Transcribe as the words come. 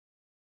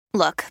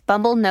Look,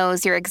 Bumble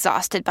knows you're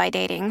exhausted by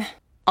dating.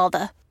 All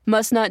the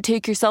must not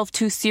take yourself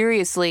too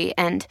seriously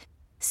and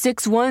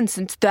 6'1"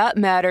 since that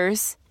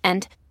matters.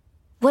 And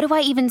what do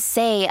I even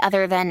say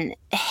other than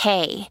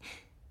hey?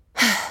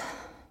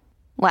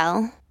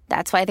 Well,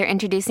 that's why they're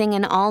introducing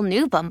an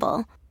all-new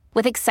Bumble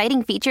with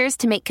exciting features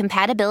to make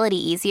compatibility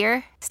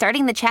easier,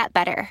 starting the chat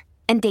better,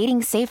 and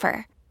dating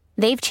safer.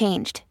 They've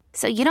changed,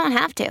 so you don't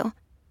have to.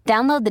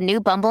 Download the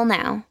new Bumble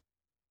now.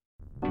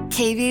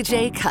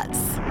 KVJ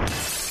Cuts.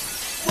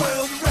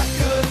 World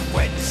Record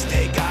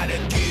Wednesday, gotta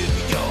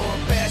give your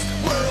best.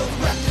 World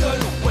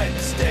Record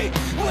Wednesday,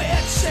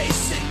 we're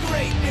chasing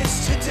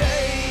greatness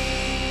today.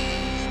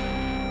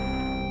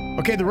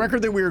 Okay, the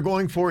record that we are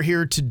going for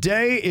here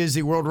today is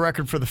the world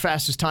record for the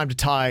fastest time to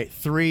tie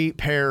 3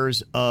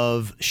 pairs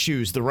of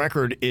shoes. The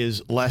record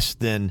is less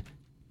than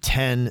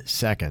 10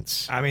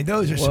 seconds. I mean,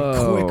 those are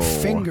some quick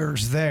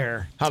fingers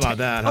there. How about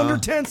that, Under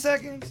huh? 10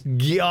 seconds?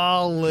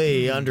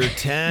 Golly, under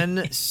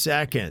 10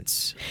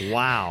 seconds.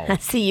 Wow. I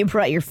see you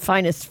brought your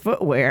finest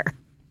footwear.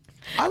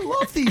 I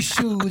love these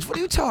shoes. What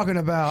are you talking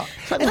about?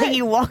 Look like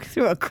you walk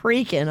through a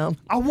creek in them.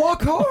 I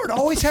walk hard.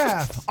 Always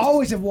have.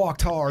 Always have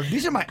walked hard.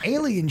 These are my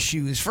alien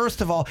shoes, first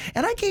of all.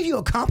 And I gave you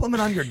a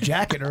compliment on your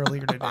jacket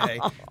earlier today.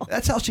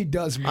 That's how she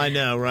does me. I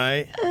know,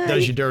 right?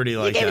 Does you dirty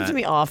like that. You gave it to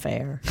me off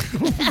air.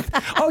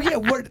 Oh,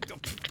 yeah.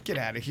 Get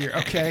out of here.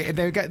 Okay. And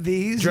they've got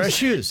these. Dress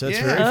shoes. That's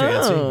very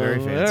fancy. Very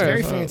fancy. It's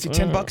very fancy.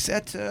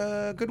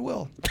 $10 at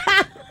Goodwill.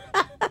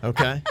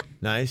 Okay.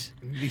 Nice.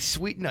 These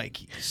sweet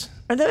Nikes.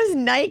 Are those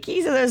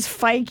Nikes or those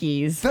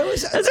Fikes?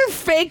 Those are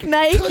fake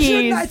Nikes. Those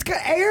are nice. It's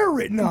got air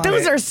written on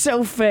Those it. are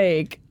so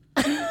fake.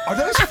 Are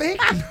those fake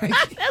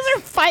Nikes? Those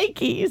are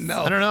Fikes.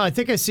 No. I don't know. I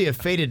think I see a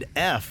faded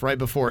F right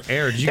before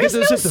air. Did you get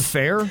those at the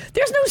fair?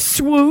 There's no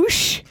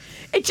swoosh.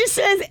 It just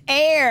says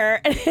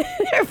air.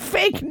 They're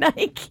fake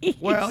Nikes.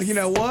 Well, you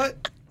know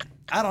what?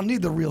 I don't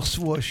need the real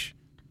swoosh.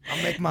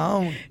 I'll make my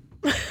own.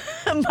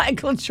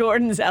 Michael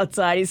Jordan's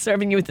outside. He's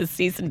serving you with a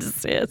cease and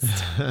desist.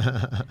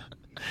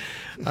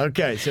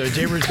 Okay, so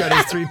Jamer's got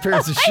his 3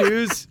 pairs of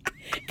shoes.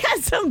 Got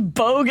some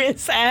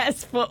bogus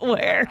ass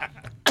footwear.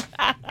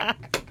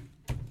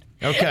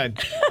 Okay.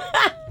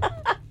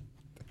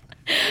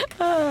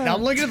 Now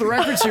I'm looking at the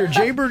records here.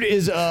 Jaybird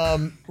is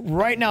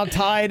right now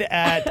tied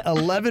at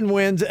 11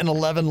 wins and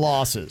 11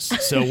 losses.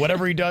 So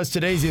whatever he does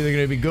today is either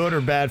going to be good or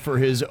bad for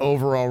his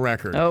overall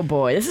record. Oh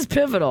boy, this is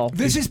pivotal.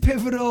 This is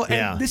pivotal, and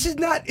Yeah. this is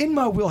not in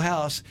my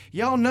wheelhouse.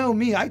 Y'all know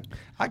me. I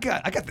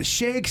got the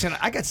shakes, and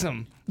I got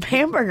some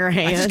Hamburger I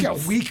hands. just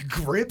got weak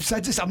grips.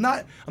 I'm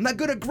not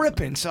good at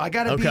gripping, so I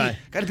gotta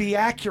be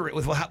accurate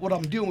with what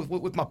I'm doing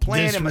with my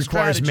plan This and my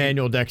requires strategy.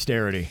 manual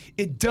dexterity.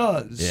 It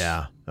does.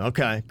 Yeah.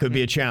 Okay. Could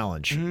be a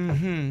challenge.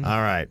 Mm-hmm.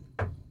 All right.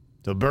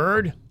 So,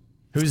 Bird,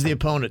 who's the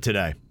opponent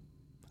today?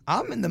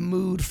 I'm in the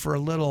mood for a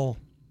little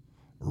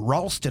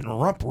Ralston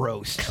rump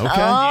roast. Okay. Oh.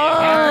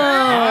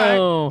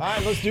 All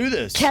right, let's do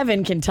this.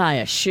 Kevin can tie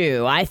a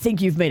shoe. I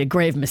think you've made a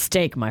grave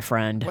mistake, my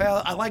friend.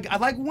 Well, I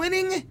like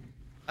winning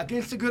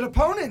against a good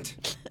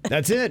opponent.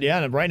 That's it.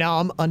 Yeah. Right now,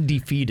 I'm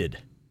undefeated.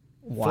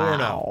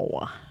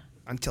 Wow.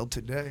 Until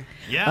today.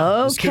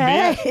 Yeah.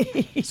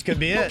 Okay. This could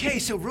be it. Okay,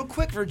 so real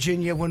quick,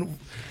 Virginia, when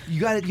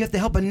you have to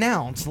help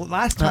announce.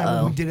 Last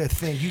time when we did a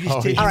thing, you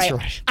just did. All right.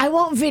 right. I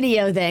won't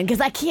video then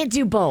because I can't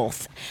do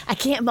both. I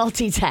can't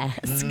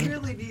multitask. You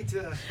really need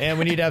to. And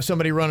we need to have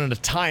somebody running a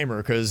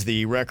timer because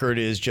the record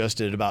is just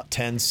at about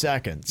 10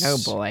 seconds. Oh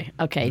boy.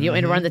 Okay. Do you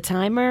want me to run the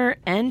timer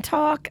and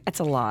talk? That's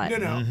a lot.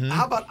 No.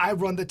 How about I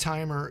run the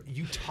timer,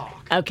 you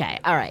talk. Okay.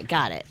 All right.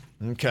 Got it.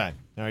 Okay.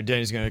 All right,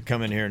 Danny's going to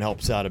come in here and help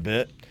us out a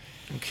bit.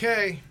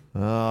 Okay.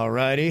 All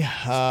righty.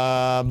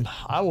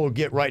 I will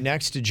get right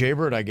next to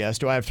Jaybird, I guess.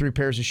 Do I have 3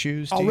 pairs of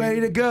shoes? All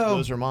ready to go.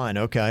 Those are mine.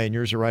 Okay. And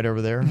yours are right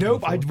over there?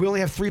 Nope, we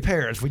only have 3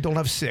 pairs. We don't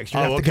have 6. You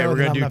Oh, have to okay. go, We're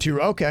then going to I'm do not-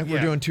 2. Okay. We're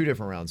Yeah. doing 2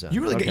 different rounds then.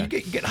 You really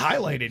okay. get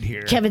highlighted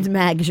here. Kevin's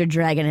mad because you're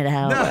dragging it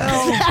out.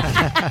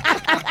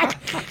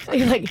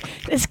 You're like,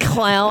 this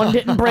clown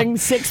didn't bring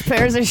 6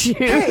 pairs of shoes.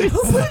 Hey,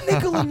 who put a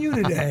nickel in you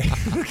today?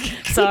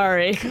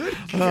 Sorry.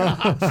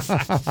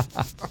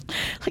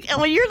 Like,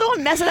 well, you're the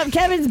one messing up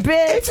Kevin's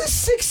bit. It's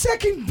a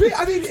 6-second bit.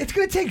 I mean, it's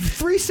going to take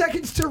 3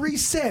 seconds to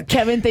reset.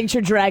 Kevin thinks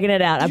you're dragging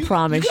it out. I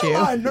promise you. you.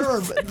 got a lot of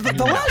nerve.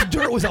 The last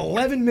dirt was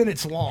 11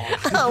 minutes long.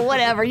 Oh,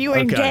 whatever. You were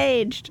Okay.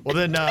 engaged. Well,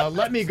 then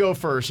let me go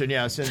first. And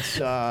yeah, since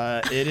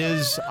it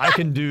is, I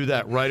can do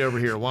that right over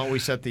here. Why don't we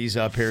set these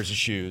pairs of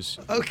shoes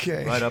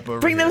Okay. right up over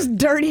Bring here. those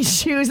dirty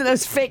shoes and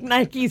those fake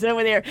Nikes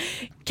over there.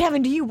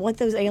 Kevin, do you want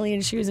those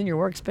alien shoes in your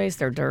workspace?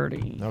 They're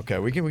dirty. Okay,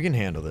 we can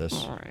handle this.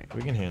 All right.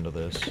 We can handle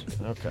this.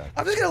 Okay.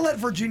 I'm just going to let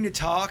Virginia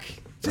talk,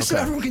 just so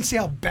Okay. everyone can see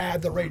how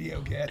bad the radio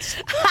gets.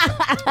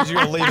 Is you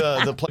going to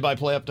leave the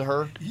play-by-play up to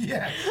her?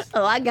 Yes.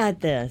 Oh, I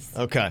got this.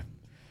 Okay.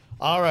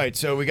 All right,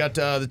 so we got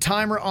the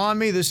timer on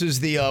me. This is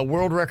the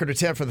world record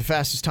attempt for the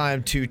fastest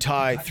time to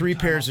tie 3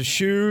 pairs of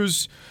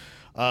shoes.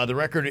 The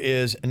record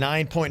is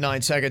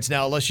 9.9 seconds.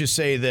 Now, let's just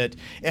say that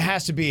it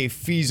has to be a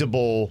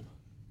feasible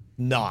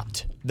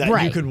knot that you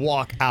Right. could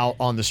walk out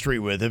on the street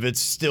with. If it's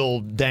still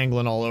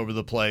dangling all over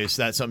the place,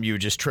 that's something you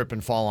would just trip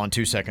and fall on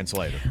 2 seconds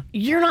later.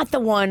 You're not the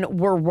one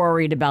we're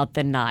worried about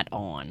the knot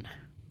on.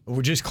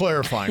 We're just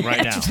clarifying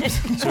right now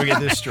so we get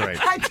this straight.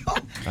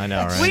 I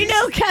know, right? We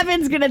know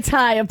Kevin's going to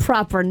tie a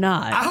proper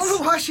knot. I don't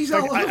know why she's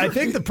all over I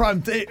think the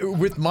problem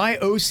with my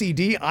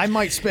OCD, I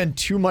might spend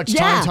too much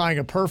time Yeah. tying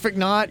a perfect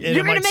knot, and You're it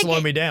gonna might make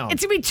slow me down.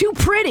 It's going to be too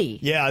pretty.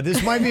 Yeah,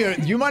 this might be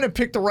you might have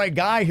picked the right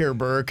guy here,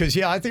 Burr, because,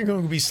 I think I'm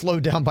going to be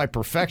slowed down by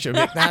perfection.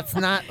 Like, that's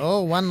not,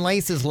 one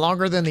lace is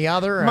longer than the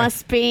other.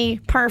 Must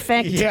be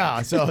perfect.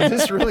 Yeah, so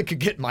this really could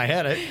get in my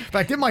head. In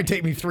fact, it might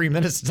take me 3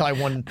 minutes to tie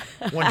one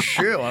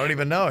shoe. I don't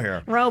even know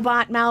here.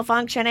 Robot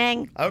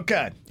malfunctioning.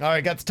 Okay. All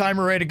right, got the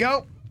timer ready to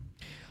go.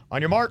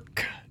 On your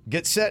mark,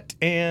 get set,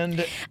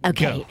 and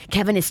Okay, go.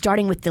 Kevin is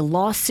starting with the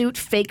lawsuit,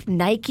 fake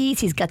Nikes.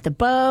 He's got the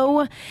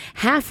bow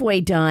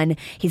halfway done.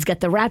 He's got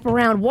the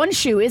wraparound. One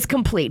shoe is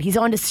complete. He's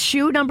on to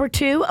shoe number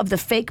 2 of the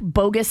fake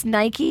bogus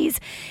Nikes.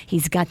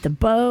 He's got the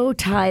bow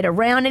tied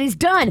around, and he's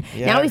done.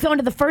 Yeah. Now he's on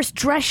to the first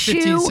dress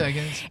 15 shoe.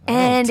 seconds.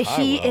 And I don't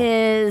tie he well.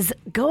 is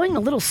going a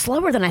little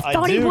slower than I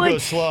thought he do would. go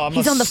slow. I'm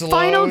He's a on the slow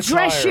final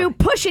dress tire. shoe.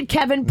 Push it,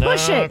 Kevin.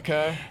 Push No, it.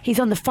 okay. He's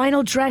on the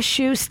final dress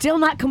shoe. Still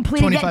not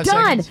completed yet. 25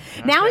 Done.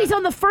 seconds. Now he's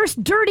on the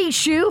first dirty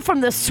shoe from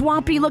the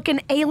swampy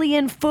looking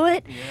alien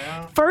foot.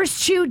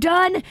 First shoe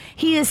done.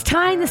 He is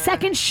tying the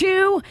second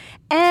shoe,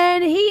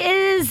 and he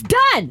is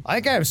done. I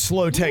think I have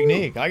slow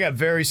technique. I got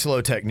very slow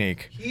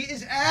technique. He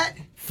is at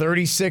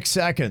 36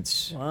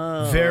 seconds.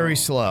 Very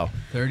slow.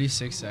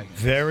 36 seconds.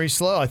 Very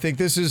slow. I think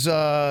this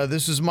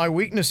is my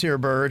weakness here,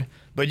 Bird.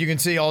 But you can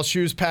see all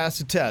shoes pass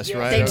the test,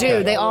 right? They Okay.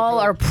 do. They all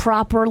are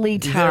properly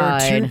They're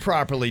tied. too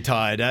properly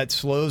tied. That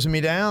slows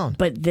me down.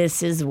 But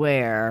this is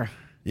where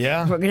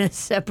Yeah. we're going to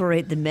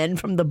separate the men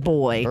from the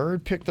boy.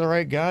 Bird picked the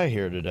right guy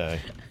here today.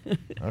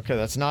 Okay,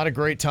 that's not a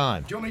great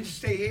time. Do you want me to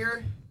stay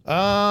here?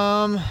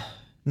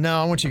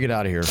 No, I want you to get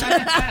out of here.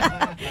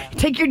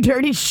 Take your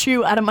dirty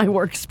shoe out of my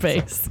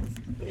workspace.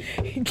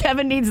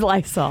 Kevin needs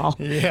Lysol.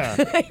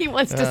 Yeah. He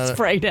wants to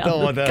spray down Don't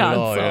the want that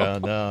console. at all. Yeah,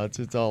 no,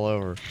 it's all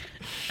over.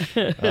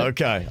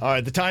 Okay. All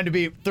right, the time to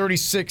beat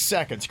 36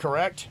 seconds,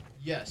 correct?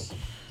 Yes.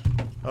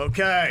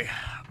 Okay.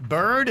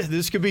 Bird,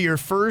 this could be your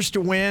first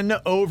win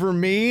over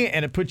me,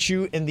 and it puts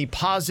you in the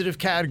positive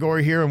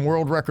category here in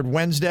World Record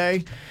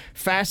Wednesday.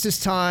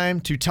 Fastest time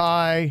to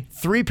tie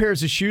 3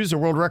 pairs of shoes. The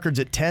world record's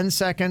at 10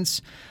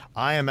 seconds.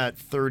 I am at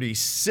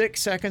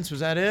 36 seconds.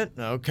 Was that it?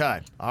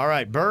 Okay. All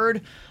right,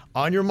 Bird,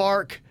 on your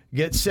mark,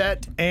 get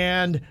set,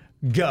 and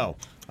go.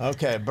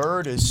 Okay,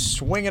 Bird is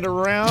swinging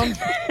around.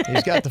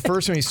 He's got the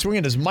first one. He's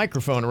swinging his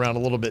microphone around a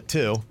little bit,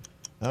 too.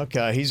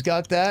 Okay, he's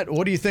got that.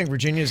 What do you think,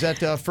 Virginia? Is that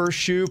first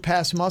shoe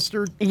pass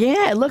mustard?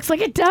 Yeah, it looks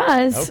like it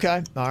does.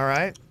 Okay, all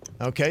right.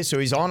 Okay, so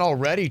he's on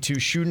already to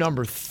shoe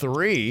number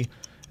 3,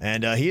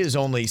 and he is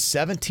only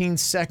 17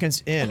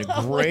 seconds in.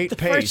 Great The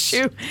pace. first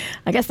shoe,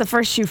 I guess the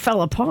first shoe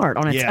fell apart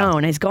on its Yeah.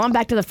 own. He's gone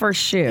back to the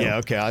first shoe. Yeah,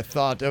 okay, I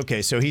thought,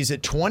 okay, so he's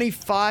at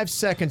 25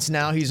 seconds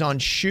now. He's on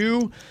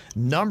shoe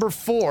number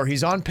 4.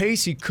 He's on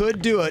pace. He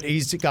could do it.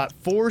 He's got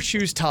 4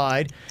 shoes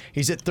tied.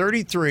 He's at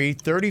 33,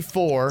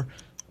 34,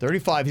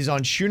 35. He's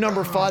on shoe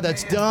number 5.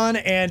 That's done.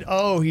 And,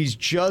 he's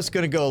just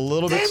going to go a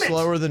little bit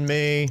slower than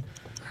me.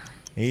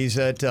 He's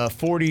at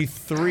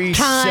 43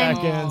 Time.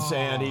 seconds,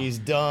 and he's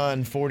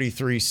done.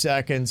 43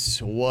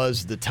 seconds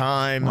was the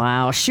time.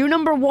 Wow. Shoe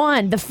number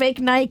 1, the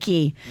fake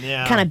Nike.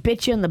 Yeah. Kind of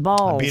bit you in the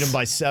balls. Beat him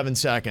by 7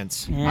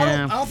 seconds.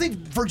 Yeah. I don't think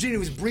Virginia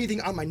was breathing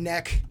on my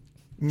neck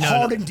No,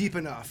 hard no. and deep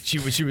enough. She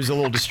was a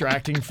little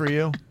distracting for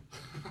you.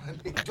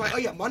 Do I owe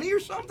you money or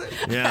something?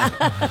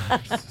 Yeah.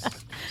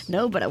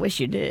 No, but I wish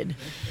you did.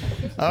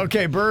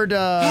 Okay, Bird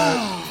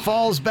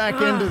falls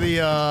back into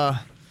the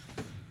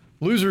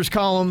losers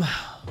column.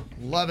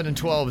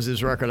 11-12 is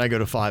his record. I go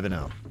to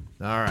 5-0.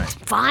 All right.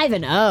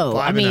 5-0.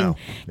 I 5-0. mean,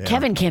 Yeah.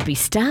 Kevin can't be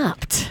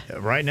stopped.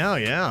 Right now,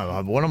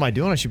 yeah. What am I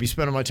doing? I should be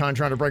spending my time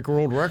trying to break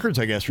world records,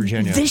 I guess,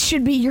 Virginia. This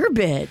should be your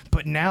bit.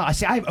 But now, I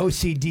have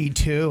OCD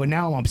too, and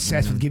now I'm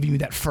obsessed with giving you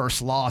that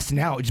first loss.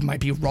 Now it just might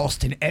be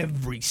Ralston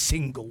every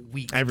single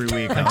week. Every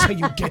week. Huh? Until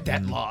you get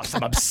that loss.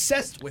 I'm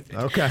obsessed with it.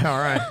 Okay, all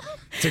right.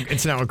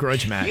 It's now a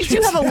grudge match. You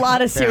do have a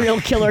lot of serial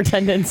killer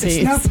tendencies.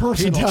 It's not He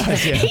personal.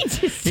 does, yeah. He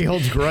just He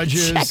holds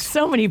grudges. checks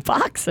so many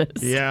boxes.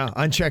 Yeah,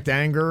 unchecked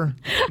anger.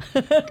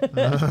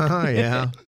 Yeah.